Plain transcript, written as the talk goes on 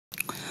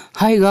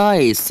Hi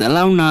guys,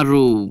 ఎలా ఉన్నారు?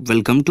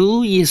 Welcome to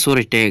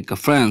Eshwari tech.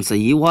 Friends,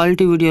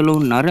 ఇవాల్టి వీడియోలో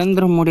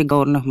నరేంద్ర మోడీ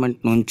గవర్నమెంట్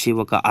నుంచి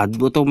ఒక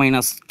అద్భుతమైన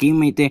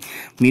స్కీమ్ అయితే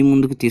మీ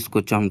ముందుకు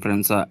తీసుకొచ్చాం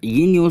ఫ్రెండ్స్. ఈ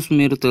న్యూస్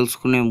మీరు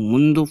తెలుసుకునే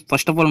ముందు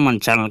ఫస్ట్ ఆఫ్ ఆల్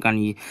మన ఛానల్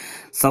కానీ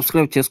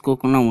సబ్స్క్రైబ్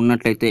చేసుకోకుండా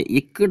ఉన్నట్లయితే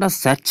ఇక్కడ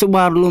సెర్చ్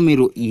బార్లో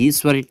మీరు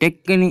ఈశ్వరి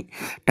టెక్ అని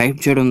టైప్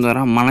చేయడం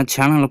ద్వారా మన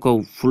ఛానల్ ఒక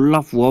ఫుల్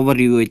ఆఫ్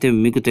ఓవర్ వ్యూ అయితే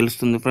మీకు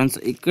తెలుస్తుంది ఫ్రెండ్స్.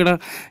 ఇక్కడ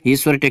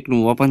ఈశ్వరి టెక్ను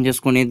ఓపెన్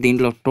చేసుకొని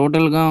దీంట్లో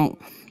టోటల్గా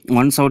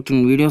 117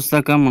 వీడియోస్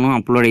దాకా మనం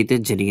అప్లోడ్ అయితే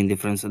జరిగింది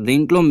ఫ్రెండ్స్.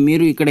 దీంట్లో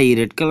మీరు ఇక్కడ ఈ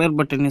రెడ్ కలర్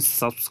బటన్ని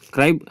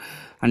సబ్స్క్రైబ్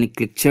అని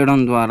క్లిక్ చేయడం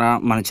ద్వారా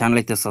మన ఛానల్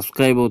అయితే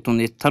సబ్స్క్రైబ్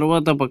అవుతుంది.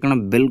 తర్వాత పక్కన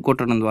బెల్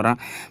కొట్టడం ద్వారా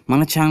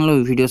మన ఛానల్లో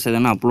వీడియోస్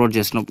ఏదైనా అప్లోడ్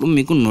చేసినప్పుడు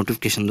మీకు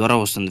నోటిఫికేషన్ ద్వారా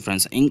వస్తుంది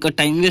ఫ్రెండ్స్. ఇంకా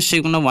టైం వేస్ట్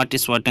చేయకుండా వాట్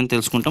అని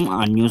తెలుసుకుంటాం ఆ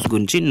న్యూస్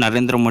గురించి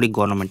నరేంద్ర మోడీ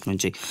గవర్నమెంట్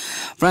నుంచి.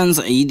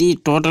 ఫ్రెండ్స్, ఇది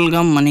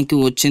టోటల్గా మనకి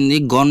వచ్చింది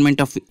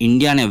గవర్నమెంట్ ఆఫ్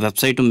ఇండియా అనే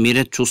వెబ్సైట్,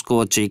 మీరే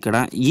చూసుకోవచ్చు.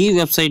 ఇక్కడ ఈ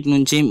వెబ్సైట్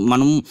నుంచి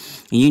మనం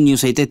ఈ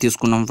న్యూస్ అయితే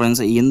తీసుకున్నాం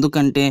ఫ్రెండ్స్.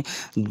 ఎందుకంటే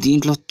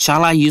దీంట్లో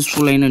చాలా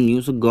యూస్ఫుల్ అయిన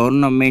news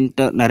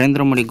government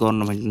Narendra Modi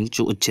government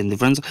నుంచి వచ్చింది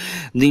ఫ్రెండ్స్.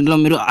 దీంట్లో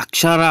మీరు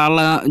అక్షరాల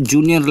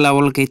జూనియర్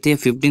లెవెల్కి అయితే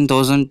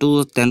 15,000 to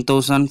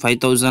 10,000,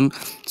 5,000,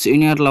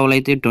 సీనియర్ లెవెల్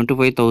అయితే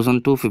 25,000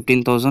 to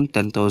 15,000,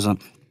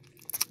 10,000.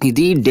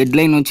 ఇది డెడ్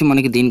లైన్ వచ్చి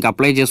మనకి దీనికి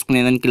అప్లై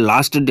చేసుకునేదానికి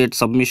లాస్ట్ డేట్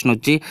సబ్మిషన్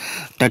వచ్చి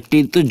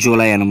 30th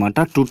జూలై అనమాట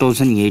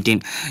 2018.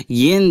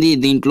 ఏంది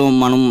దీంట్లో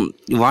మనం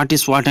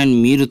వాట్ అని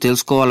మీరు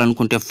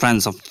తెలుసుకోవాలనుకుంటే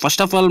ఫ్రెండ్స్,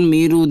 ఫస్ట్ ఆఫ్ ఆల్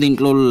మీరు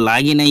దీంట్లో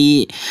లాగిన్ అయ్యి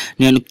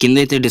నేను కింద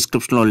అయితే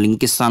డిస్క్రిప్షన్లో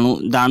లింక్ ఇస్తాను.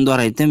 దాని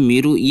ద్వారా అయితే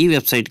మీరు ఈ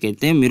వెబ్సైట్కి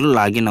అయితే మీరు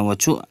లాగిన్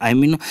అవ్వచ్చు,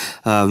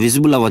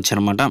 విజిబుల్ అవ్వచ్చు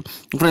అనమాట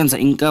ఫ్రెండ్స్.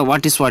 ఇంకా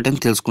వాట్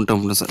అని తెలుసుకుంటాం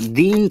ఫ్రెండ్స్.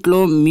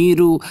 దీంట్లో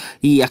మీరు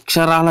ఈ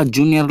అక్షరాల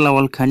జూనియర్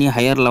లెవెల్ కానీ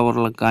హయ్యర్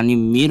లెవెల్ కానీ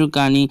మీరు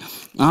కానీ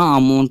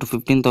అమౌంట్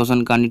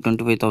 15,000 కానీ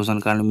 25,000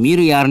 కానీ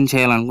మీరు ఎర్న్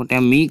చేయాలనుకుంటే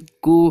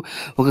మీకు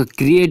ఒక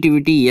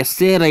క్రియేటివిటీ,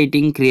 ఎస్ఏ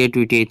రైటింగ్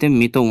క్రియేటివిటీ అయితే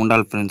మీతో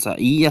ఉండాలి ఫ్రెండ్స్.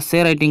 ఈ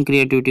ఎస్ఏ రైటింగ్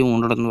క్రియేటివిటీ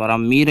ఉండడం ద్వారా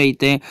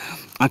మీరైతే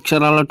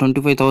అక్షరాల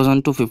 25,000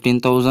 to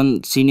 15,000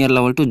 senior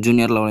level to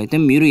junior level అయితే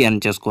మీరు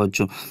ఎర్న్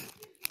చేసుకోవచ్చు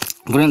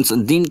ఫ్రెండ్స్.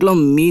 దీంట్లో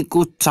మీకు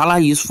చాలా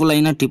యూస్ఫుల్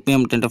అయిన టిప్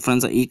ఏమిటంటే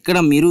ఫ్రెండ్స్, ఇక్కడ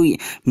మీరు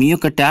మీ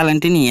యొక్క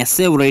టాలెంట్ని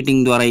ఎస్ఏ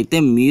రైటింగ్ ద్వారా అయితే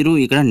మీరు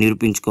ఇక్కడ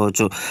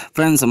నిరూపించుకోవచ్చు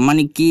ఫ్రెండ్స్.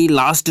 మనకి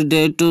లాస్ట్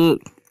డేట్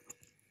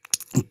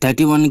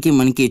 31కి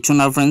మనకి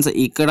ఇచ్చున్నారు ఫ్రెండ్స్.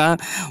 ఇక్కడ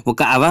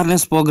ఒక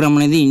అవేర్నెస్ ప్రోగ్రామ్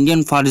అనేది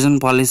ఇండియన్ ఫారిన్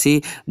పాలసీ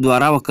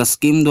ద్వారా ఒక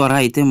స్కీమ్ ద్వారా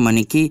అయితే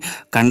మనకి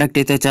కండక్ట్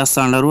అయితే చేస్తూ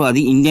ఉన్నారు.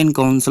 అది Indian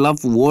council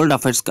of world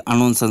affairs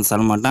అనౌన్సెన్స్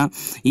అనమాట.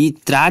 ఈ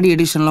 3rd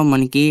ఎడిషన్లో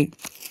మనకి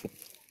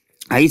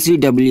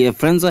ICWA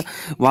ఫ్రెండ్స్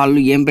వాళ్ళు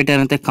ఏం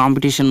పెట్టారంటే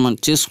కాంపిటీషన్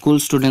వచ్చి స్కూల్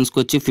స్టూడెంట్స్కి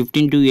వచ్చి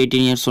 15 to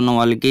 18 years ఉన్న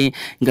వాళ్ళకి,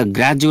 ఇంకా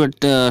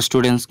గ్రాడ్యుయేట్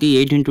స్టూడెంట్స్కి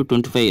 18 to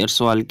 25 years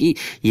వాళ్ళకి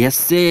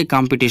ఎస్ఏ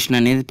కాంపిటీషన్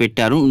అనేది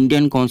పెట్టారు.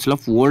 Indian council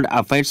of world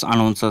affairs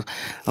announcer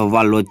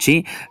వాళ్ళు వచ్చి,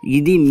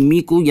 ఇది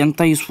మీకు ఎంత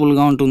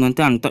యూస్ఫుల్గా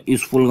ఉంటుందంటే అంత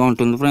యూస్ఫుల్గా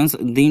ఉంటుంది ఫ్రెండ్స్.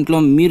 దీంట్లో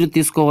మీరు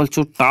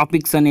తీసుకోవచ్చు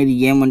టాపిక్స్ అనేది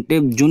ఏమంటే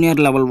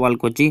జూనియర్ లెవెల్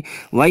వాళ్ళకి వచ్చి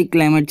why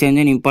climate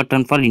change and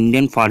important for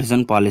Indian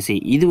foreign policy.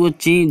 ఇది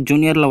వచ్చి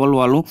జూనియర్ లెవెల్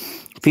వాళ్ళు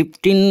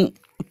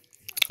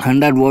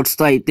 1,500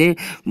 wordsతో అయితే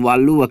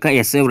వాళ్ళు ఒక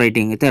ఎస్ఏ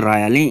రైటింగ్ అయితే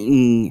రాయాలి.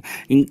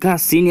 ఇంకా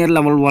సీనియర్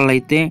లెవెల్ వాళ్ళు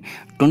అయితే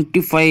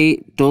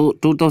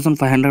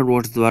 2,500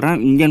 words ద్వారా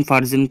ఇండియన్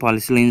ఫారిన్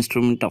పాలసీలో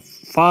ఇన్స్ట్రుమెంట్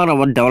ఫార్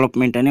అవర్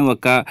డెవలప్మెంట్ అనే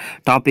ఒక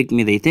టాపిక్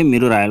మీద అయితే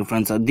మీరు రాయాలి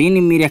ఫ్రెండ్స్.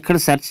 దీన్ని మీరు ఎక్కడ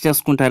సెర్చ్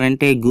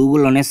చేసుకుంటారంటే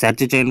గూగుల్లోనే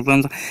సెర్చ్ చేయండి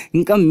ఫ్రెండ్స్.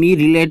 ఇంకా మీ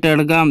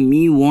రిలేటెడ్గా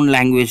మీ ఓన్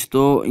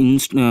లాంగ్వేజ్తో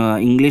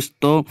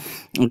ఇంగ్లీష్తో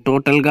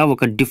టోటల్గా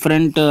ఒక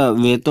డిఫరెంట్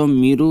వేతో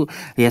మీరు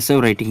ఎస్ఏ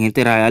రైటింగ్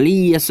అయితే రాయాలి.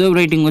 ఈ ఎస్ఏ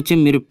రైటింగ్ వచ్చి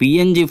మీరు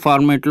PNG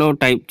ఫార్మేట్లో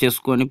టైప్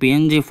చేసుకొని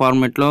PNG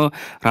ఫార్మేట్లో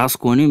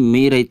రాసుకొని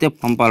మీరైతే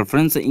పంపాలి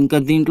ఫ్రెండ్స్. ఇంకా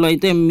దీంట్లో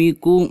అయితే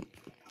మీకు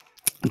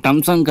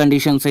టర్మ్స్ అండ్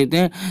కండిషన్స్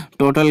అయితే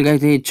టోటల్గా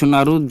అయితే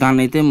ఇచ్చున్నారు.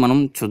 దాన్ని అయితే మనం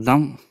చూద్దాం.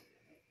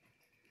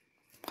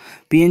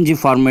 PNG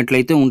ఫార్మేట్లో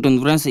అయితే ఉంటుంది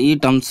ఫ్రెండ్స్ ఈ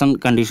టర్మ్స్ అండ్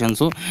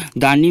కండిషన్స్.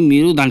 దాన్ని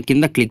మీరు దాని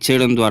కింద క్లిక్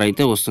చేయడం ద్వారా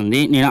అయితే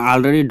వస్తుంది. నేను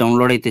ఆల్రెడీ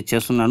డౌన్లోడ్ అయితే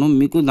చేస్తున్నాను.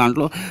 మీకు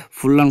దాంట్లో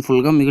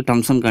ఫుల్గా మీకు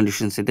టర్మ్స్ అండ్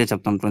కండిషన్స్ అయితే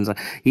చెప్తాను ఫ్రెండ్స్.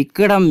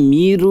 ఇక్కడ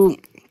మీరు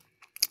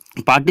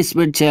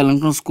పార్టిసిపేట్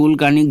చేయాలనుకున్న స్కూల్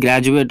కానీ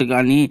గ్రాడ్యుయేట్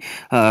కానీ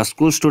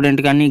స్కూల్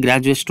స్టూడెంట్ కానీ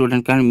గ్రాడ్యుయేట్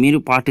స్టూడెంట్ కానీ మీరు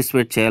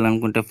పార్టిసిపేట్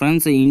చేయాలనుకుంటే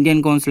friends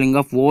Indian counselling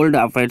of world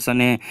affairs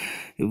అనే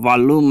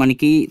వాళ్ళు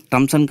మనకి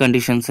టర్మ్స్ అండ్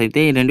కండిషన్స్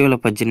అయితే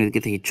 2018కి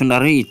అయితే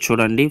ఇచ్చున్నారు. ఇది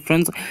చూడండి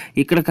ఫ్రెండ్స్.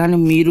 ఇక్కడ కానీ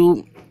మీరు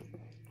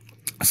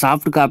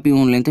సాఫ్ట్ కాపీ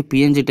ఓన్లీ అయితే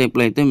PNG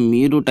టైప్లో అయితే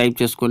మీరు టైప్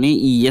చేసుకొని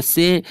ఈ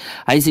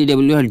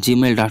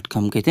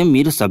ICW@gmail.comకి అయితే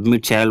మీరు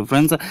సబ్మిట్ చేయాలి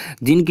ఫ్రెండ్స్.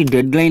 దీనికి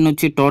డెడ్ లైన్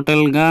వచ్చి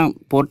టోటల్గా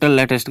పోర్టల్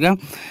లేటెస్ట్గా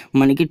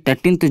మనకి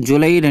 13th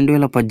జూలై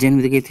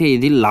 2018కి అయితే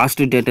ఇది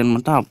లాస్ట్ డేట్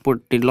అనమాట.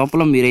 అప్పటి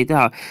లోపల మీరైతే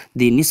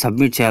దీన్ని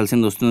సబ్మిట్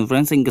చేయాల్సింది వస్తుంది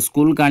ఫ్రెండ్స్. ఇంకా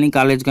స్కూల్ కానీ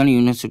కాలేజ్ కానీ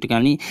యూనివర్సిటీ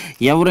కానీ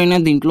ఎవరైనా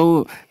దీంట్లో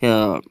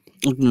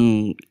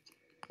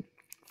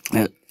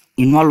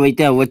ఇన్వాల్వ్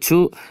అయితే అవ్వచ్చు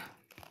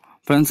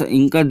ఫ్రెండ్స్.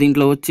 ఇంకా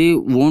దీంట్లో వచ్చి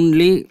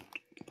ఓన్లీ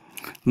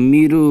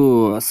మీరు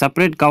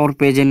సెపరేట్ కవర్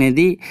పేజ్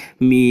అనేది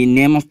మీ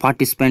name of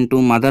participant,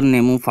 mother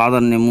name,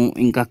 father name,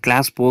 ఇంకా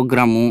క్లాస్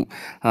ప్రోగ్రాము,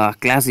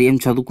 క్లాస్ ఏం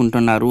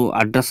చదువుకుంటున్నారు,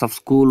 address of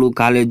school,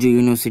 college,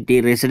 university,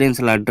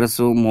 residential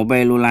address,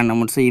 mobile, land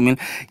numbers,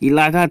 email,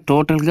 ఇలాగా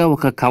టోటల్గా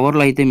ఒక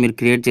కవర్లో అయితే మీరు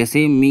క్రియేట్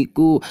చేసి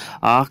మీకు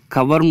ఆ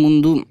కవర్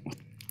ముందు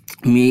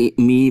మీ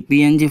మీ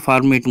పిఎన్జి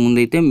ఫార్మేట్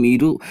ముందైతే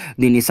మీరు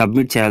దీన్ని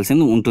సబ్మిట్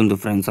చేయాల్సింది ఉంటుంది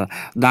ఫ్రెండ్స్.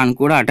 దాన్ని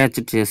కూడా అటాచ్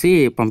చేసి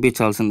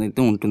పంపించాల్సింది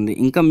అయితే ఉంటుంది.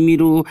 ఇంకా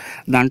మీరు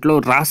దాంట్లో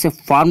రాసే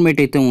ఫార్మేట్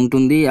అయితే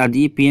ఉంటుంది.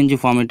 అది పిఎన్జి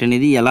ఫార్మేట్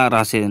అనేది ఎలా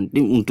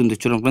రాసేది ఉంటుంది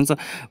చూడండి ఫ్రెండ్స్.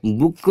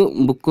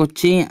 బుక్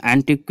వచ్చి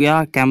యాంటిక్వియా,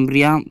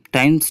 క్యాంబ్రియా,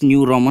 టైమ్స్ న్యూ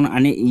రోమన్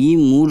అనే ఈ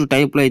 3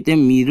 టైప్లో అయితే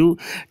మీరు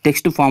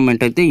టెక్స్ట్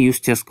ఫార్మేట్ అయితే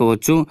యూస్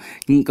చేసుకోవచ్చు.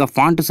 ఇంకా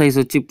ఫాంట్ సైజ్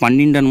వచ్చి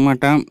 12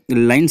 అనమాట.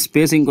 లైన్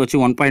స్పేసింగ్ వచ్చి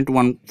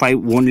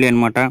 1.15 ఓన్లీ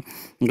అనమాట.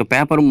 ఇంకా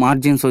పేపర్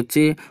మార్జిన్స్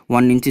వచ్చి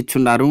 1 ఇంచ్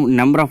ఇచ్చున్నారు.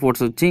 నెంబర్ ఆఫ్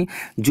వర్డ్స్ వచ్చి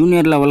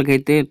జూనియర్ లెవెల్కి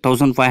అయితే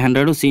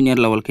 1500, సీనియర్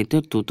లెవెల్కి అయితే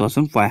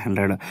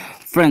 2500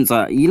 ఫ్రెండ్స్.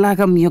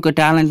 ఇలాగ మీ యొక్క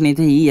టాలెంట్ని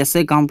అయితే ఈ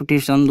ఎస్ఐ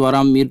కాంపిటీషన్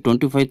ద్వారా మీరు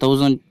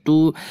 25,000 to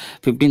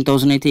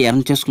 15,000 అయితే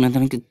ఎర్న్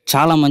చేసుకునేదానికి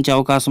చాలా మంచి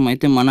అవకాశం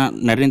అయితే మన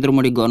నరేంద్ర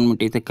మోడీ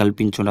గవర్నమెంట్ అయితే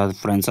కల్పించున్నది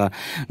ఫ్రెండ్స్.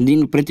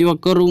 దీన్ని ప్రతి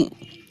ఒక్కరూ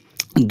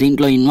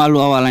దీంట్లో ఇన్వాల్వ్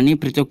అవ్వాలని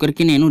ప్రతి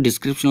ఒక్కరికి నేను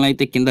డిస్క్రిప్షన్లో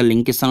అయితే కింద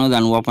లింక్ ఇస్తాను.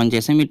 దాన్ని ఓపెన్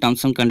చేసి మీ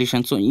టర్మ్స్ అండ్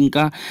కండిషన్స్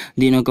ఇంకా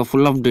దీని యొక్క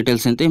ఫుల్ ఆఫ్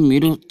డీటెయిల్స్ అయితే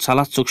మీరు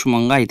చాలా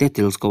సూక్ష్మంగా అయితే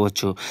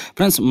తెలుసుకోవచ్చు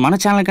ఫ్రెండ్స్. మన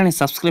ఛానల్ కానీ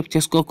సబ్స్క్రైబ్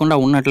చేసుకోకుండా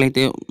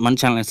ఉన్నట్లయితే మన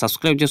ఛానల్ని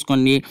సబ్స్క్రైబ్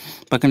చేసుకోండి,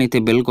 పక్కనైతే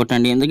బెల్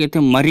కొట్టండి.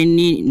 ఎందుకైతే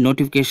మరిన్ని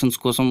నోటిఫికేషన్స్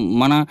కోసం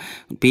మన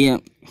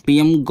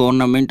పిఎం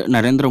గవర్నమెంట్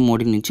నరేంద్ర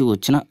మోడీ నుంచి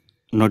వచ్చిన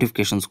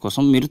నోటిఫికేషన్స్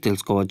కోసం మీరు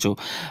తెలుసుకోవచ్చు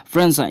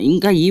ఫ్రెండ్స్.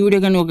 ఇంకా ఈ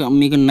వీడియో కానీ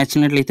మీకు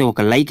నచ్చినట్లయితే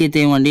ఒక లైక్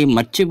అయితే ఇవ్వండి.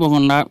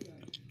 మర్చిపోకుండా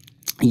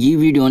ఈ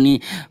వీడియోని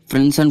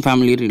ఫ్రెండ్స్ అండ్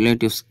ఫ్యామిలీ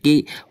రిలేటివ్స్కి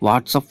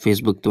వాట్సాప్,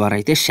 ఫేస్బుక్ ద్వారా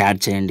అయితే షేర్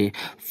చేయండి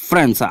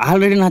ఫ్రెండ్స్.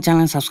 ఆల్రెడీ నా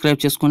ఛానల్ సబ్స్క్రైబ్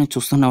చేసుకొని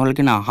చూస్తున్న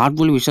వాళ్ళకి నా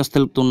హార్ట్ఫుల్ విషెస్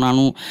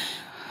తెలుపుతున్నాను.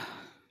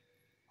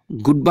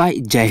 గుడ్ బై,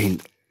 జై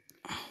హింద్.